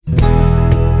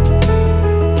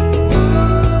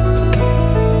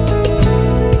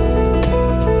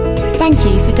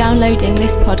for downloading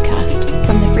this podcast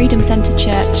from the Freedom Centre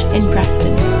Church in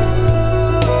Preston.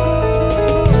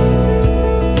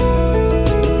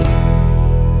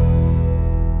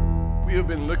 We have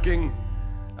been looking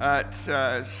at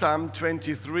Psalm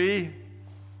 23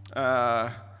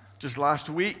 just last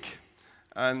week,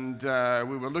 and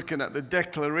we were looking at the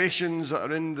declarations that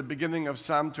are in the beginning of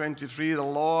Psalm 23. The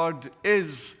Lord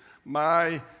is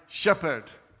my shepherd.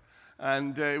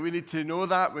 And we need to know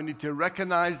that, we need to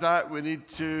recognize that, we need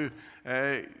to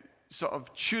sort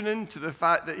of tune in to the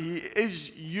fact that He is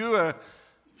your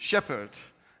shepherd.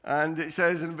 And it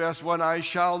says in verse 1,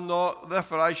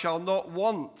 therefore I shall not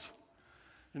want.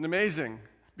 Isn't it amazing?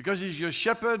 Because He's your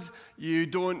shepherd, you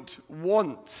don't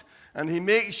want. And He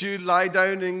makes you lie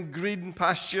down in green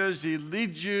pastures, He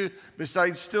leads you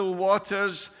beside still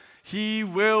waters, He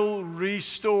will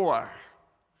restore.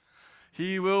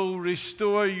 He will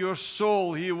restore your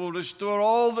soul. He will restore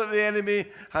all that the enemy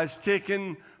has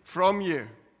taken from you.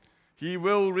 He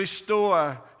will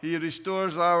restore. He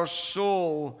restores our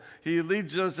soul. He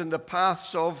leads us in the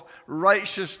paths of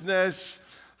righteousness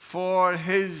for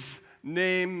His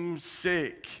name's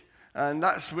sake. And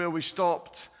that's where we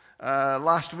stopped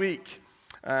last week.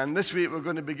 And this week we're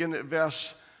going to begin at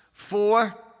verse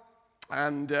 4.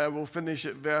 And we'll finish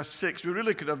at verse 6. We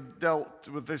really could have dealt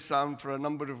with this psalm for a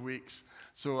number of weeks.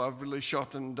 So I've really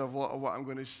shortened a lot of what I'm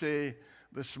going to say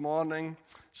this morning.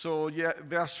 So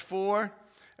verse 4.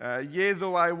 Yea,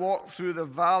 though I walk through the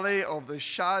valley of the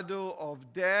shadow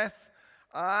of death,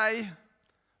 I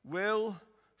will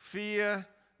fear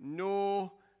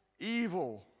no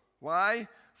evil. Why?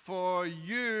 For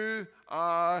you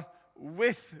are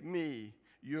with me.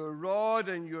 Your rod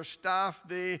and your staff,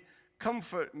 they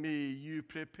comfort me. You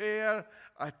prepare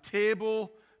a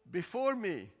table before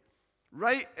me,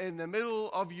 right in the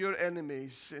middle of your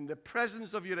enemies, in the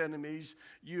presence of your enemies.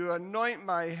 You anoint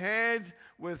my head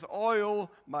with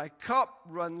oil, my cup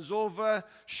runs over.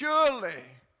 Surely,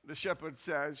 the shepherd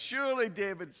says, surely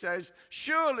David says,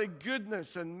 surely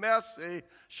goodness and mercy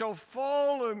shall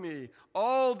follow me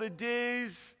all the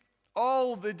days,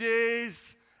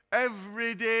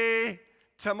 every day.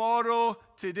 Tomorrow,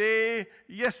 today,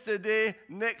 yesterday,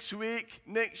 next week,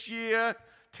 next year,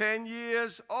 10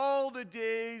 years, all the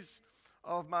days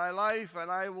of my life, and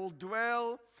I will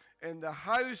dwell in the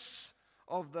house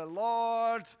of the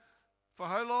Lord for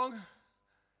how long?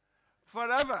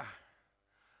 Forever.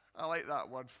 I like that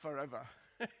word, forever.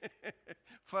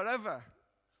 Forever.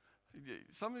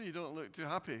 Some of you don't look too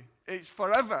happy. It's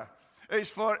forever. It's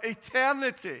for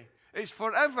eternity. It's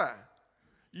forever.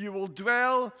 You will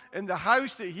dwell in the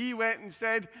house that He went and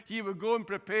said He would go and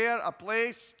prepare a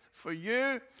place for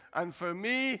you and for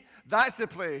me. That's the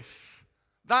place.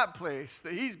 That place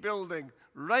that He's building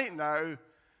right now.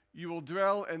 You will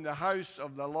dwell in the house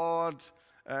of the Lord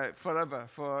forever,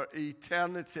 for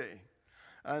eternity.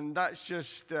 And that's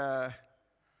just a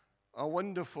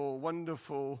wonderful,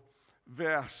 wonderful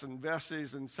verse and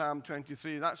verses in Psalm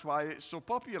 23. That's why it's so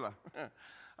popular.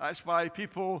 That's why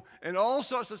people in all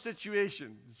sorts of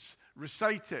situations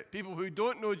recite it. People who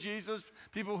don't know Jesus,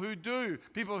 people who do,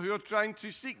 people who are trying to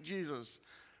seek Jesus.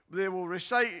 They will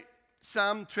recite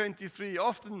Psalm 23,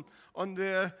 often on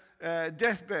their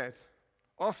deathbed,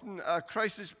 often a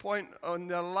crisis point on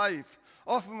their life,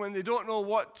 often when they don't know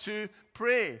what to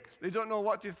pray, they don't know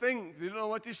what to think, they don't know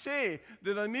what to say.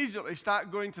 They'll immediately start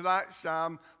going to that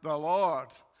psalm, the Lord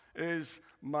is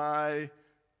my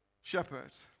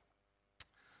shepherd.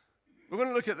 We're going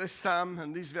to look at this psalm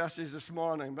and these verses this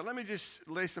morning, but let me just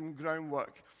lay some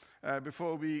groundwork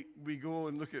before we go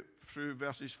and look at through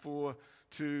verses 4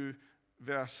 to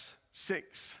verse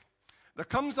 6. There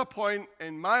comes a point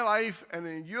in my life and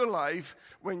in your life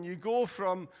when you go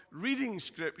from reading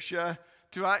Scripture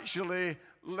to actually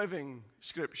living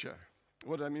Scripture.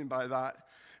 What do I mean by that?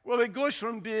 Well, it goes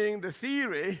from being the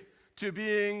theory to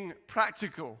being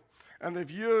practical. And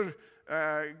if you're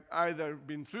either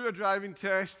been through a driving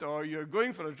test or you're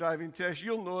going for a driving test,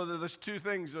 you'll know that there's two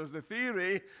things. There's the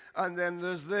theory and then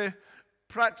there's the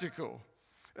practical.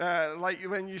 Like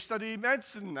when you study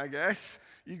medicine, I guess.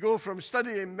 You go from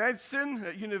studying medicine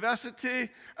at university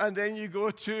and then you go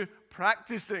to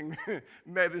practicing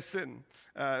medicine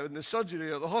in the surgery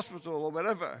or the hospital or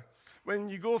wherever. When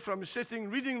you go from sitting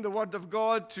reading the Word of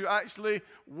God to actually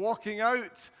walking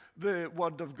out the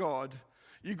Word of God.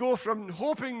 You go from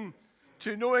hoping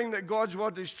to knowing that God's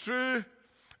Word is true.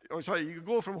 You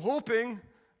go from hoping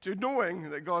to knowing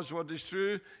that God's Word is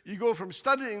true. You go from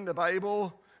studying the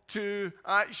Bible to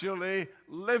actually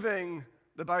living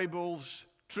the Bible's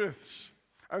truths.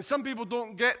 And some people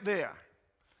don't get there.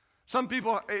 Some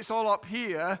people, it's all up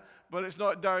here, but it's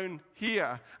not down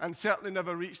here, and certainly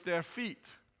never reach their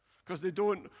feet. because they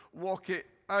don't walk it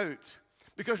out.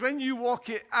 Because when you walk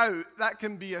it out, that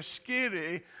can be a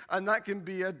scary and that can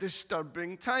be a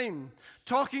disturbing time.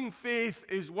 Talking faith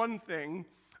is one thing.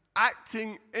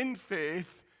 Acting in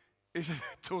faith is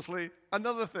totally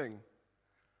another thing.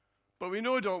 But we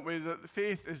know, don't we, that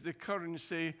faith is the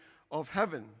currency of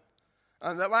heaven.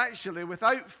 And that actually,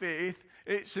 without faith,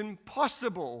 it's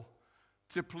impossible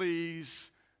to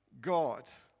please God.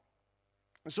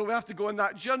 And so we have to go on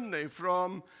that journey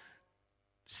from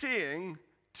saying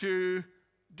to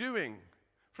doing,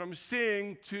 from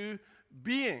saying to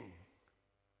being.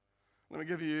 Let me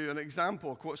give you an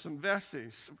example, quote some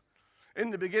verses. In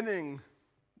the beginning,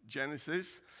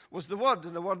 Genesis, was the Word,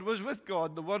 and the Word was with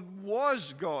God. The Word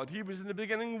was God. He was in the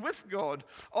beginning with God.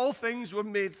 All things were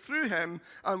made through him,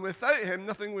 and without him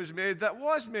nothing was made that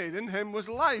was made. In him was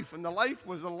life, and the life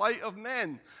was the light of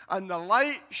men. And the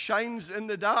light shines in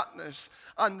the darkness,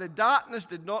 and the darkness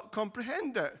did not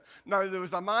comprehend it. Now there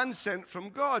was a man sent from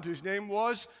God, whose name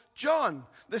was John.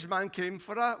 This man came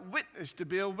for a witness, to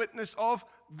be a witness of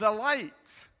the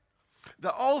light,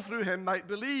 that all through him might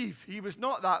believe. He was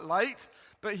not that light,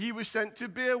 but he was sent to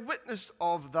bear witness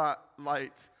of that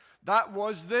light. That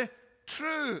was the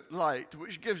true light,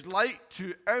 which gives light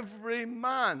to every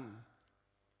man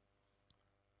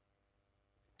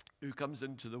who comes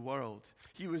into the world.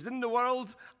 He was in the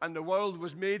world, and the world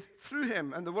was made through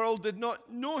him, and the world did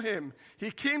not know him.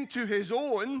 He came to his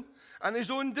own, and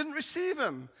his own didn't receive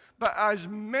him. But as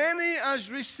many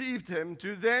as received him,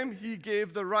 to them he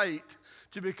gave the right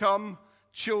to become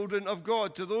children of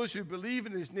God, to those who believe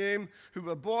in his name, who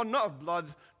were born not of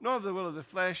blood, nor of the will of the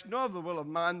flesh, nor of the will of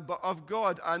man, but of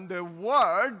God. And the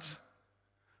Word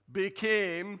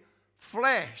became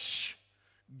flesh.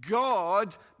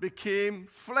 God became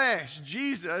flesh.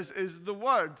 Jesus is the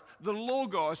Word, the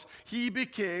Logos. He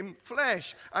became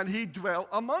flesh, and he dwelt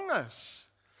among us.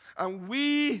 And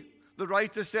we, the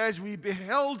writer says, we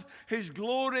beheld his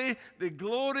glory, the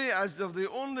glory as of the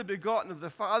only begotten of the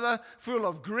Father, full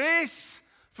of grace,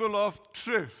 full of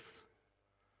truth.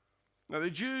 Now, the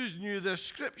Jews knew their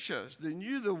scriptures. They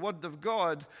knew the Word of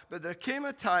God. But there came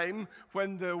a time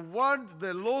when the Word,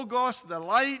 the Logos, the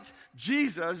light,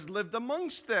 Jesus, lived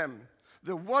amongst them.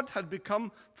 The Word had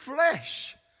become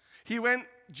flesh. He went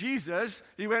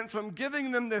from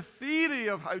giving them the theory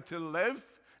of how to live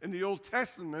in the Old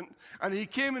Testament, and he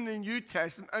came in the New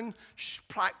Testament and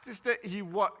practiced it. He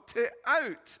worked it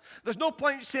out. There's no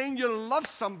point saying you love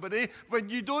somebody when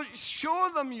you don't show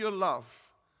them your love.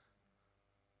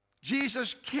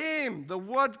 Jesus came. The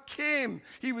Word came.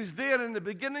 He was there in the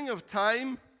beginning of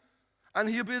time, and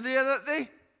he'll be there at the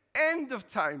end of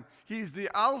time. He's the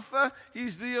Alpha.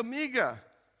 He's the Omega.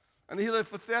 And he lived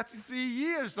for 33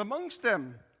 years amongst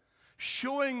them,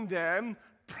 showing them,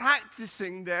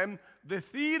 practicing them, the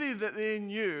theory that they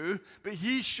knew, but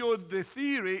he showed the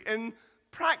theory in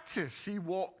practice. He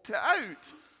walked it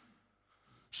out.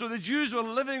 So the Jews were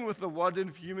living with the Word in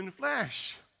human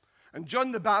flesh. And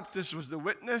John the Baptist was the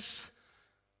witness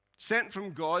sent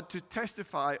from God to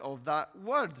testify of that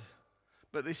Word.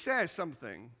 But they say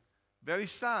something very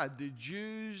sad. The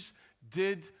Jews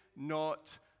did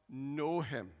not know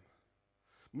him.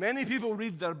 Many people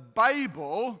read their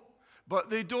Bible, but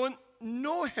they don't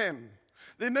know him.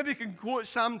 They maybe can quote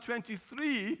Psalm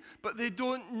 23, but they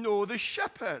don't know the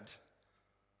shepherd.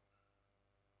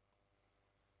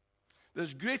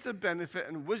 There's greater benefit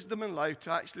and wisdom in life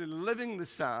to actually living the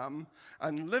psalm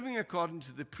and living according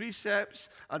to the precepts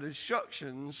and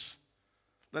instructions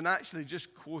than actually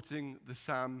just quoting the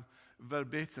psalm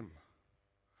verbatim.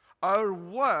 Our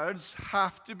words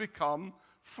have to become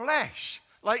flesh,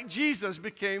 like Jesus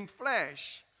became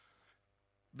flesh.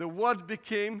 The Word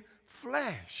became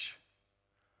flesh.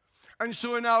 And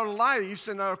so in our lives,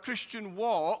 in our Christian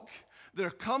walk, there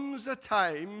comes a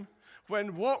time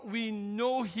when what we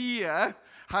know here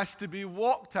has to be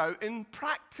walked out in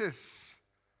practice.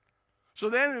 So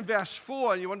then in verse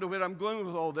 4, and you wonder where I'm going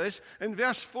with all this, in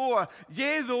verse 4,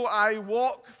 yea, though I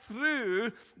walk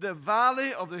through the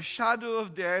valley of the shadow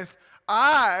of death,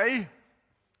 I,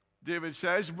 David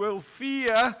says, will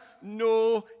fear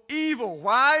no evil.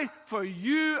 Why? For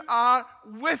you are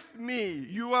with me.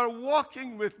 You are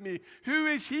walking with me. Who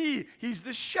is he? He's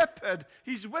the shepherd.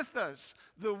 He's with us.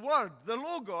 The Word, the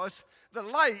Logos, the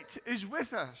light is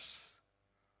with us.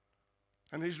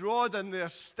 And his rod and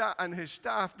his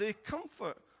staff, they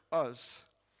comfort us.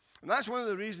 And that's one of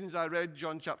the reasons I read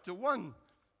John chapter 1,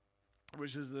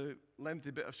 which is the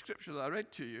lengthy bit of scripture that I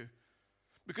read to you.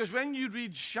 Because when you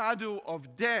read shadow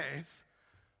of death,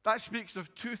 that speaks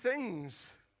of two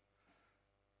things.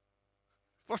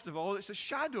 First of all, it's a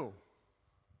shadow.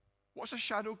 What's a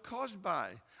shadow caused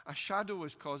by? A shadow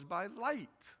is caused by light.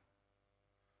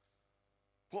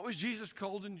 What was Jesus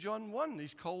called in John 1?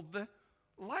 He's called the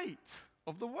light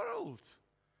of the world.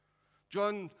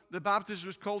 John the Baptist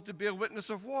was called to bear witness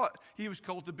of what? He was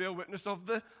called to bear witness of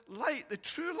the light, the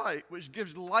true light, which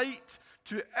gives light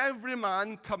to every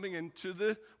man coming into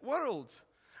the world.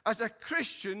 As a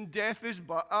Christian, death is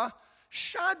but a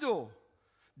shadow.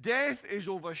 Death is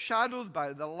overshadowed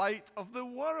by the light of the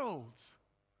world.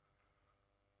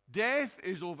 Death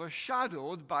is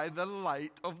overshadowed by the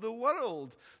light of the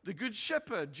world. The Good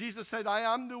Shepherd, Jesus said, I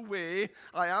am the way,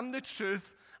 I am the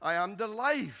truth, I am the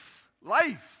life.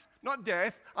 Life, not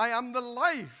death, I am the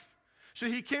life. So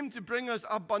he came to bring us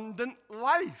abundant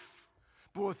life,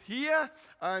 both here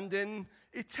and in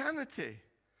eternity.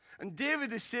 And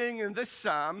David is saying in this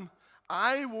psalm,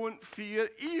 I won't fear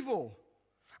evil,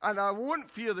 and I won't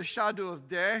fear the shadow of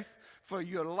death, for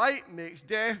your light makes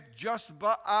death just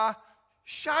but a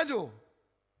shadow.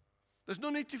 There's no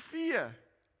need to fear.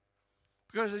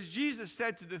 Because as Jesus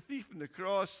said to the thief on the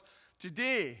cross,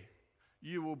 today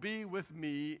you will be with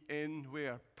me in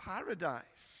where?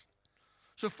 Paradise.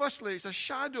 So firstly, it's a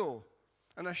shadow.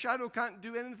 And a shadow can't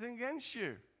do anything against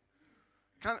you.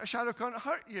 A shadow can't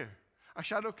hurt you. A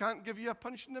shadow can't give you a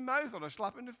punch in the mouth or a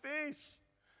slap in the face.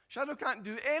 Shadow can't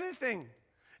do anything.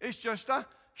 It's just a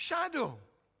shadow.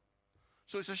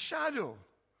 So it's a shadow.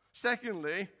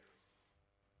 Secondly,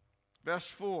 verse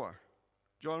 4,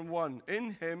 John 1,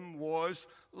 in him was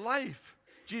life.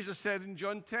 Jesus said in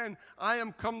John 10, I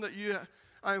am come that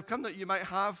you might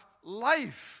have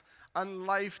life, and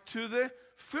life to the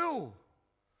full.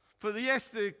 For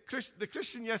the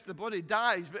Christian, yes, the body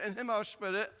dies, but in him our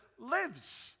spirit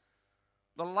lives.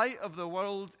 The light of the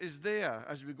world is there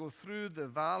as we go through the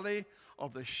valley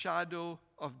of the shadow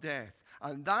of death.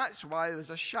 And that's why there's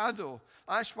a shadow.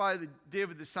 That's why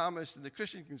David the psalmist and the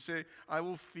Christian can say, I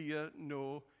will fear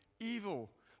no evil.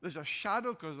 There's a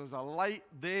shadow because there's a light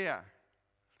there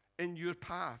in your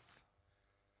path.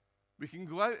 We can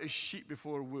go out as sheep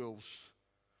before wolves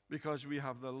because we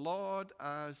have the Lord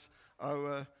as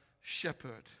our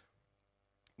shepherd.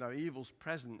 Now, evil's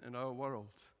present in our world,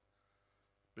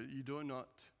 but you do not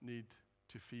need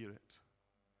to fear it.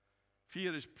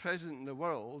 Fear is present in the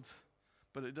world,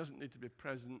 but it doesn't need to be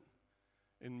present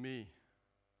in me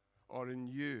or in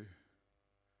you.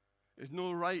 There's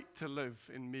no right to live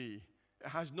in me. It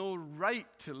has no right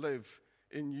to live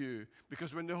in you,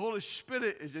 because when the Holy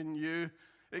Spirit is in you,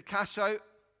 it casts out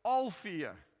all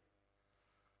fear.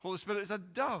 Holy Spirit is a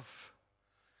dove.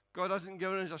 God hasn't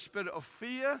given us a spirit of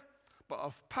fear, but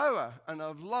of power and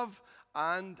of love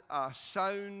and a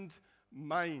sound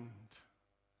mind.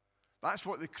 That's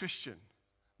what the Christian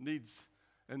needs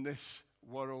in this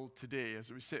world today, as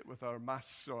we sit with our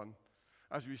masks on,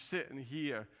 as we sit and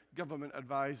hear government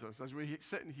advisors, as we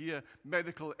sit and hear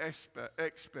medical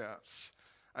experts.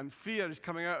 And fear is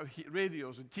coming out of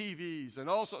radios and TVs and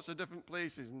all sorts of different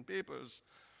places and papers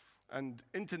and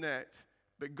internet.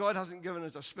 But God hasn't given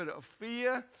us a spirit of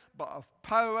fear, but of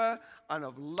power and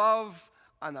of love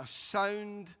and a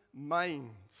sound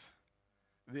mind.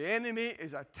 The enemy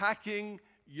is attacking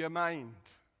your mind.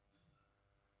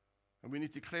 And we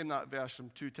need to claim that verse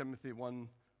from 2 Timothy 1,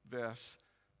 verse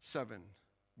 7.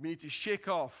 We need to shake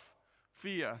off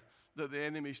fear that the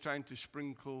enemy is trying to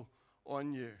sprinkle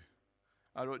on you.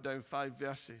 I wrote down 5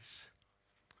 verses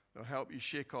that'll help you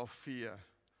shake off fear.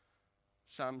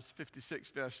 Psalms 56,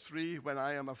 verse 3, when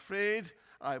I am afraid,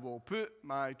 I will put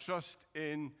my trust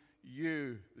in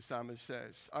you, the psalmist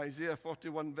says. Isaiah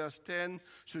 41, verse 10,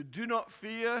 so do not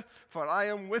fear, for I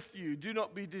am with you. Do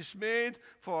not be dismayed,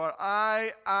 for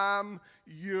I am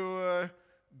your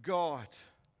God.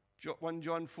 1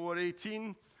 John 4,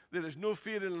 18, there is no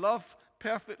fear in love.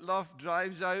 Perfect love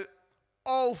drives out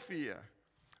all fear.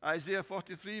 Isaiah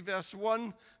 43, verse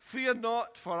 1, fear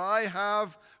not, for I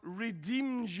have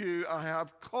redeemed you. I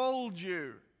have called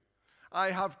you. I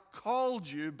have called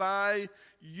you by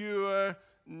your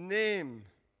name.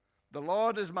 The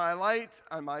Lord is my light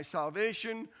and my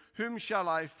salvation. Whom shall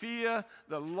I fear?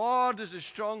 The Lord is the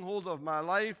stronghold of my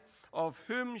life. Of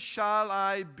whom shall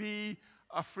I be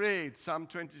afraid? Psalm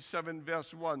 27,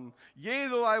 verse 1. Yea,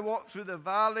 though I walk through the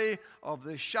valley of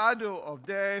the shadow of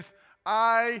death,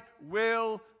 I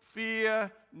will fear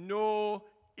no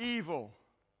evil.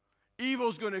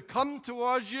 Evil's going to come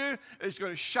towards you.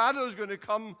 Shadow's going to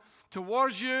come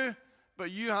towards you.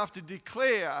 But you have to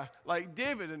declare, like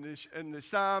David in the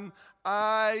psalm,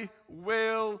 I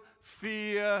will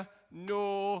fear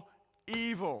no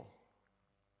evil.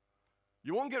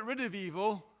 You won't get rid of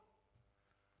evil,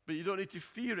 but you don't need to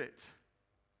fear it.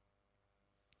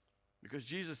 Because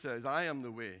Jesus says, I am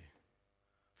the way.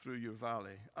 through your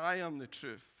valley. I am the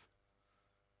truth.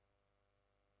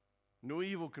 No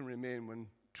evil can remain when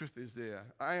truth is there.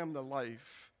 I am the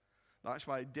life. That's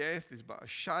why death is but a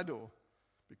shadow,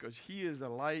 because he is the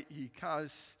light. He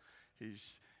casts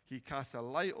a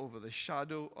light over the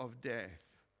shadow of death.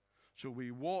 So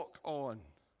we walk on.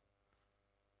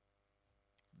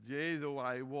 Yea, though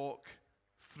I walk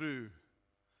through.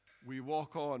 We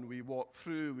walk on, we walk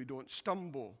through, we don't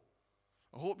stumble.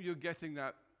 I hope you're getting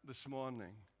that this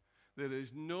morning. There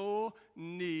is no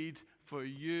need for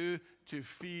you to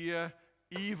fear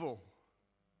evil.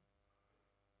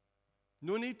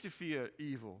 No need to fear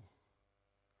evil.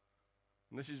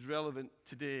 And this is relevant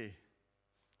today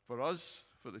for us,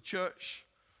 for the church,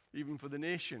 even for the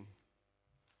nation.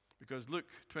 Because Luke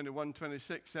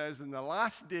 21:26 says, in the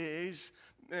last days,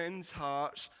 men's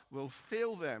hearts will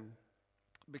fail them.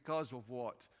 Because of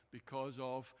what? Because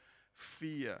of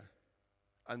fear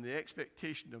and the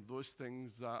expectation of those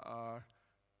things that are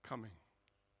coming.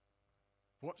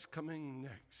 What's coming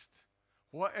next?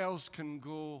 What else can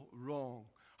go wrong?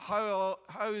 How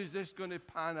is this going to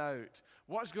pan out?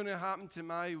 What's going to happen to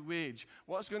my wage?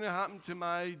 What's going to happen to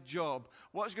my job?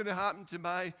 What's going to happen to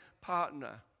my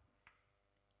partner?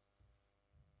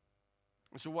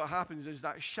 And so what happens is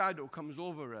that shadow comes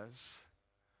over us.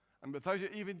 And without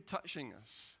it even touching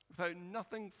us, without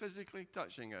nothing physically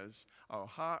touching us, our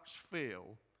hearts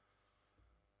fail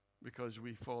because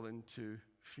we fall into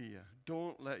fear.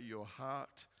 Don't let your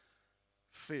heart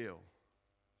fail.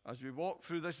 As we walk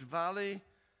through this valley,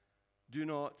 do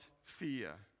not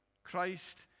fear.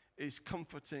 Christ is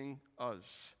comforting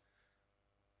us.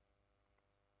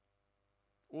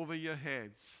 Over your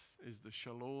heads is the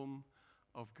shalom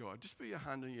of God. Just put your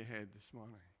hand on your head this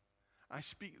morning. I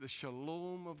speak the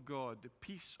shalom of God, the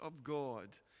peace of God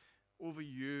over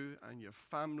you and your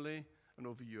family and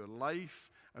over your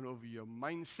life and over your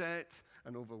mindset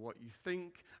and over what you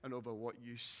think and over what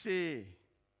you say.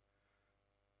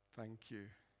 Thank you.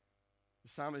 The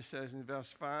psalmist says in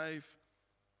verse 5,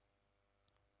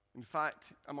 in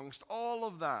fact, amongst all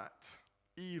of that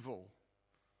evil,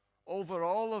 over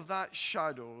all of that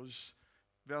shadows,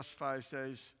 verse 5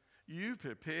 says, you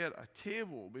prepare a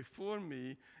table before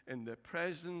me in the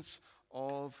presence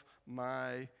of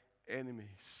my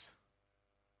enemies.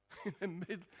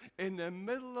 In the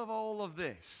middle of all of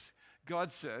this,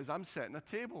 God says, I'm setting a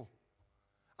table.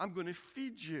 I'm going to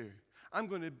feed you. I'm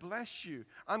going to bless you.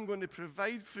 I'm going to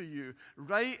provide for you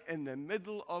right in the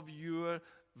middle of your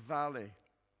valley.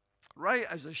 Right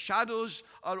as the shadows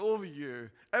are over you,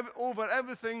 over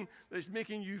everything that's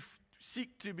making you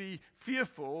seek to be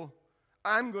fearful,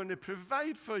 I'm going to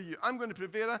provide for you. I'm going to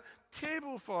prepare a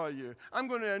table for you. I'm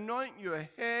going to anoint your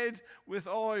head with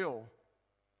oil.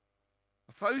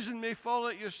 1,000 may fall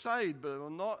at your side, but it will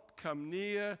not come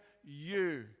near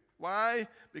you. Why?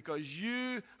 Because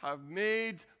you have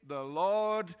made the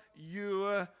Lord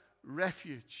your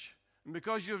refuge. And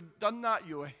because you've done that,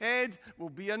 your head will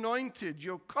be anointed.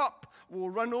 Your cup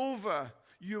will run over.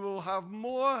 You will have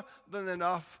more than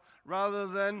enough rather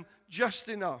than just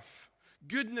enough.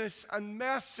 Goodness and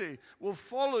mercy will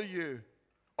follow you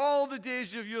all the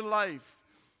days of your life.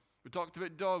 We talked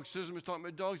about dogs. Susan was talking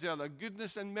about dogs earlier.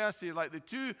 Goodness and mercy, like the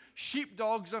two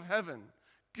sheepdogs of heaven.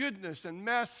 Goodness and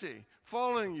mercy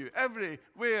following you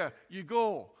everywhere you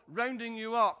go, rounding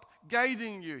you up,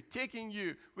 guiding you, taking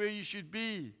you where you should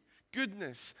be.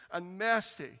 Goodness and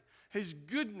mercy. His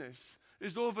goodness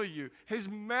is over you. His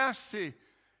mercy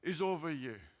is over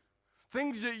you.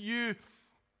 Things that you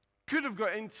could have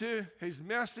got into, His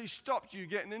mercy stopped you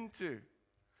getting into.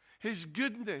 His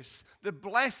goodness, the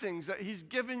blessings that He's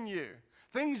given you,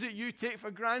 things that you take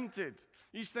for granted.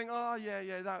 You just think, oh,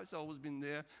 yeah, that's always been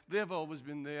there. They've always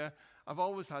been there. I've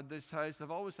always had this house.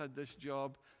 I've always had this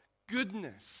job.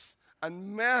 Goodness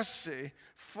and mercy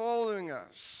following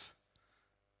us.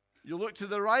 You look to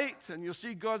the right and you'll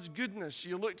see God's goodness.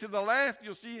 You look to the left,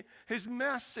 you'll see His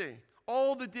mercy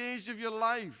all the days of your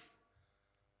life.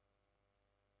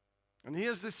 And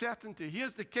here's the certainty.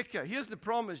 Here's the kicker. Here's the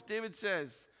promise. David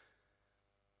says,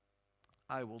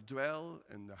 I will dwell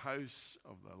in the house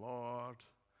of the Lord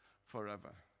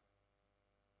forever.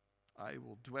 I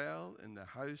will dwell in the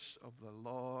house of the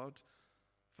Lord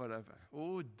forever.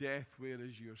 O death, where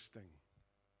is your sting?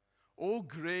 O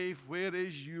grave, where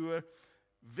is your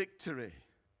victory?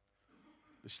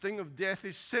 The sting of death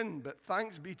is sin, but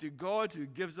thanks be to God who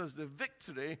gives us the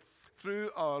victory through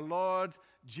our Lord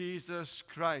Jesus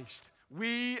Christ.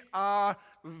 We are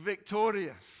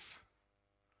victorious.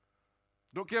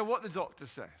 Don't care what the doctor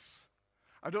says.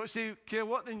 I don't care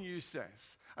what the news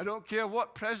says. I don't care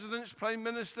what presidents, prime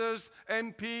ministers,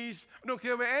 MPs, I don't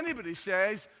care what anybody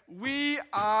says, we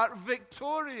are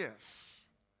victorious.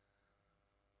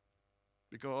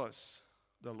 Because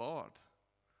the Lord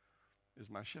is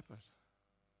my shepherd.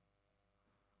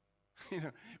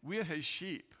 We're his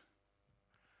sheep,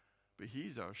 but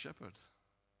he's our shepherd.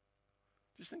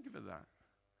 Just think of it that.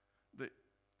 The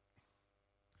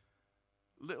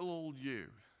little old you,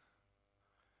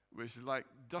 which is like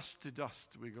dust to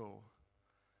dust we go,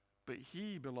 but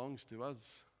he belongs to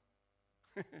us.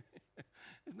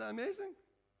 Isn't that amazing?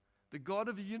 The God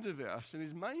of the universe and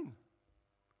is mine.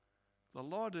 The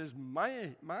Lord is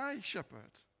my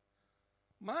shepherd.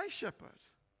 My shepherd.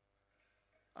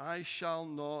 I shall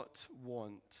not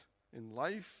want in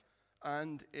life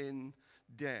and in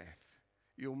death.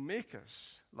 You'll make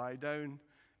us lie down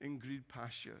in green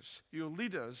pastures. You'll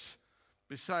lead us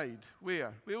beside,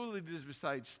 where? Where will he lead us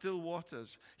beside? Still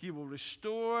waters. He will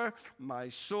restore my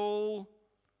soul.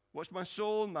 What's my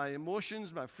soul? My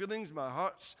emotions, my feelings, my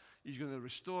hurts. He's going to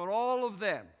restore all of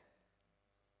them.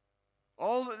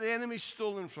 All that the enemy's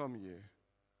stolen from you.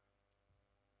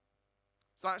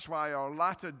 That's why our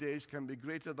latter days can be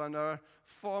greater than our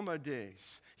former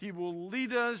days. He will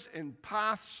lead us in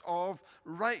paths of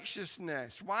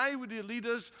righteousness. Why would he lead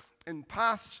us in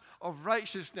paths of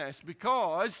righteousness?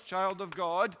 Because, child of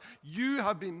God, you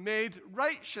have been made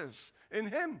righteous in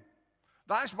him.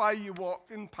 That's why you walk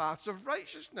in paths of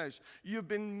righteousness. You've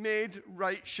been made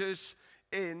righteous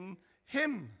in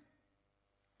him.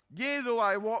 Yea, though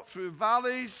I walk through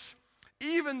valleys,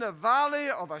 even the valley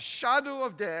of a shadow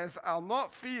of death, I'll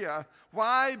not fear.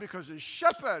 Why? Because the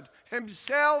shepherd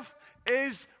himself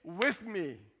is with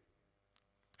me.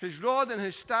 His rod and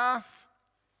his staff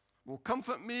will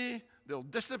comfort me. They'll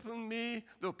discipline me.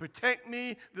 They'll protect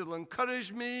me. They'll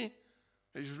encourage me.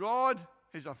 His rod,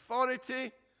 his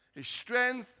authority, his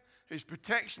strength, his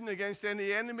protection against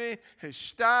any enemy, his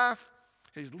staff,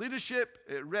 his leadership,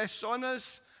 it rests on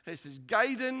us. It's his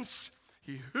guidance.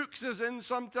 He hooks us in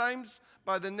sometimes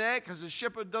by the neck, as the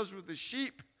shepherd does with the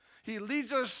sheep. He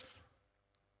leads us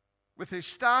with his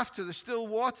staff to the still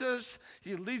waters.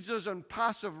 He leads us on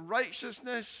paths of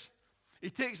righteousness. He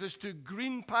takes us to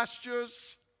green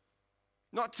pastures,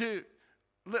 not to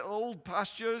little old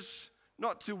pastures,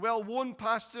 not to well-worn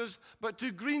pastures, but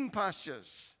to green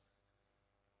pastures.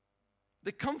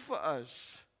 They comfort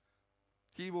us.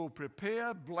 He will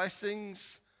prepare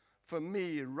blessings for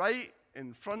me right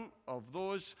in front of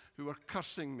those who are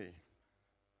cursing me.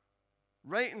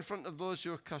 Right in front of those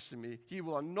who are cursing me. He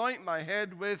will anoint my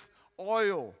head with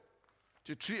oil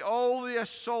to treat all the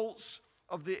assaults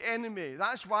of the enemy.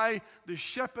 That's why the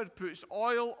shepherd puts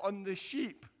oil on the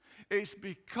sheep. It's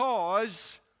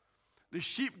because the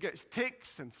sheep gets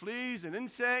ticks and fleas and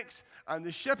insects, and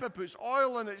the shepherd puts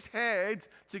oil on its head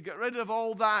to get rid of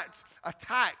all that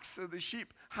attacks that the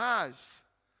sheep has.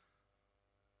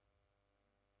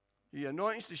 He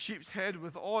anoints the sheep's head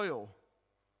with oil.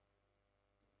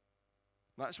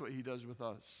 That's what he does with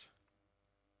us,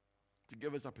 to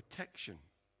give us a protection.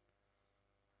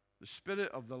 The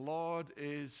Spirit of the Lord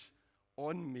is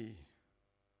on me,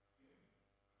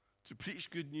 to preach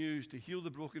good news, to heal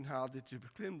the brokenhearted, to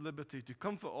proclaim liberty, to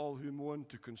comfort all who mourn,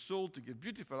 to console, to give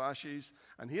beauty for ashes,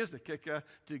 and here's the kicker,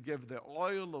 to give the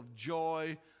oil of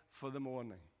joy for the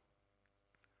morning.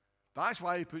 That's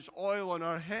why he puts oil on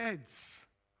our heads.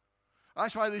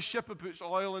 That's why the shepherd puts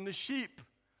oil on the sheep.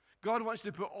 God wants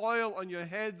to put oil on your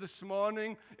head this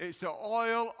morning. It's the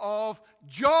oil of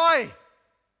joy.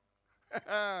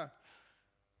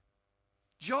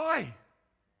 Joy.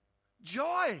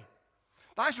 Joy.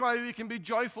 That's why we can be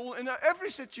joyful in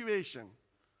every situation.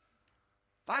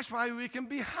 That's why we can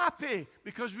be happy,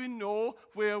 because we know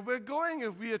where we're going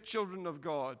if we are children of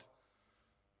God.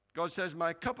 God says,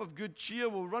 my cup of good cheer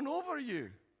will run over you.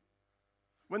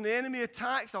 When the enemy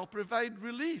attacks, I'll provide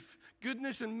relief.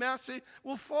 Goodness and mercy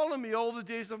will follow me all the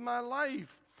days of my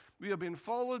life. We are being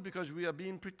followed because we are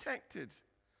being protected,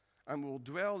 and will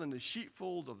dwell in the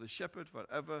sheepfold of the shepherd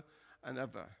forever and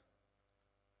ever.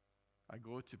 I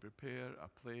go to prepare a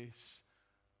place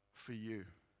for you.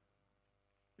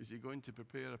 Is he going to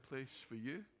prepare a place for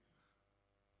you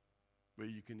where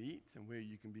you can eat and where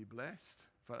you can be blessed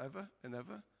forever and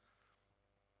ever?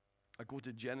 I go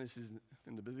to Genesis,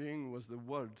 in the beginning was the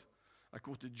Word. I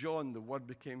quoted John, the Word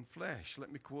became flesh.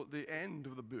 Let me quote the end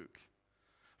of the book.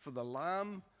 For the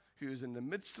Lamb who is in the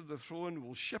midst of the throne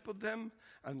will shepherd them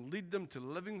and lead them to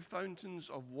living fountains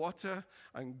of water,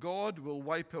 and God will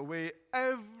wipe away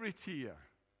every tear.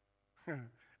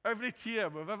 Every tear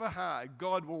we've ever had,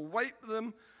 God will wipe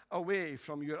them away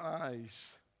from your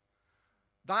eyes.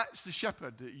 That's the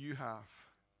shepherd that you have.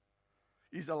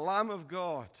 He's the Lamb of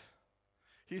God.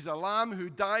 He's the Lamb who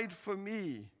died for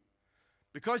me.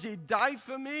 Because he died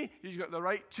for me, he's got the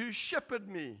right to shepherd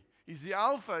me. He's the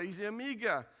Alpha, he's the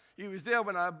Omega. He was there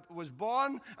when I was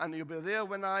born, and he'll be there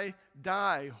when I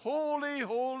die. Holy,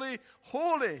 holy,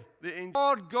 holy, the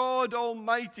Lord God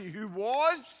Almighty, who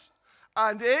was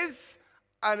and is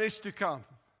to come.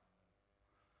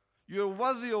 You're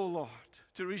worthy, O Lord,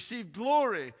 to receive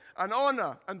glory and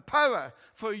honor and power.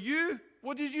 For you,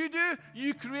 what did you do?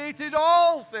 You created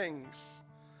all things,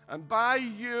 and by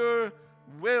your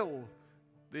will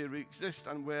they exist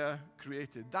and were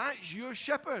created. That's your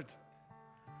shepherd.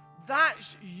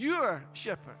 That's your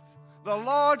shepherd. The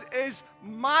Lord is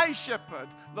my shepherd.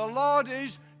 The Lord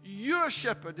is your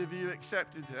shepherd if you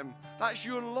accepted him. That's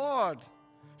your Lord.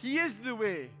 He is the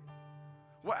way.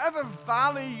 Whatever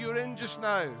valley you're in just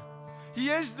now, he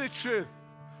is the truth.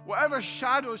 Whatever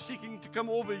shadow seeking to come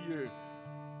over you,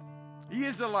 he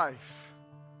is the life.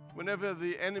 Whenever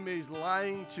the enemy is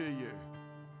lying to you,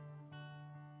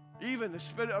 even the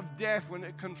spirit of death, when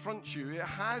it confronts you, it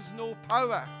has no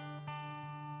power.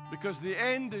 Because the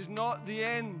end is not the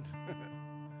end.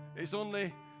 It's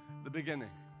only the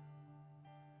beginning.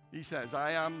 He says,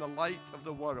 I am the light of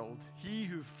the world. He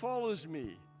who follows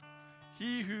me,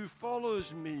 he who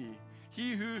follows me,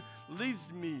 he who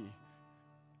leads me,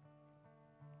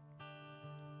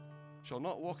 shall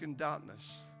not walk in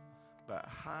darkness, but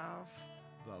have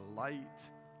the light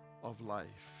of life.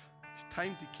 It's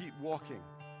time to keep walking.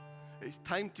 It's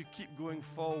time to keep going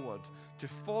forward, to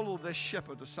follow this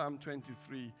shepherd of Psalm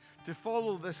 23, to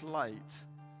follow this light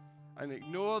and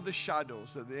ignore the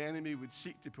shadows that the enemy would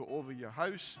seek to put over your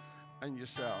house and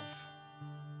yourself.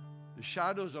 The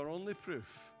shadows are only proof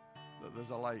that there's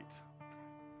a light.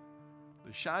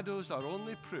 The shadows are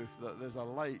only proof that there's a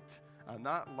light, and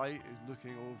that light is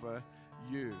looking over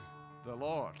you. The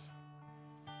Lord,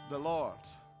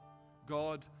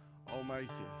 God Almighty,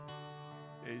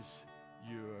 is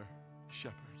your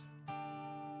shepherd.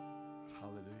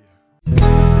 Hallelujah.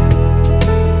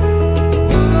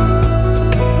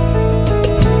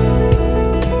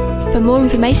 For more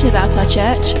information about our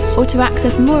church or to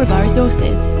access more of our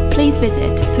resources, please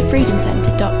visit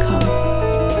thefreedomcentre.com.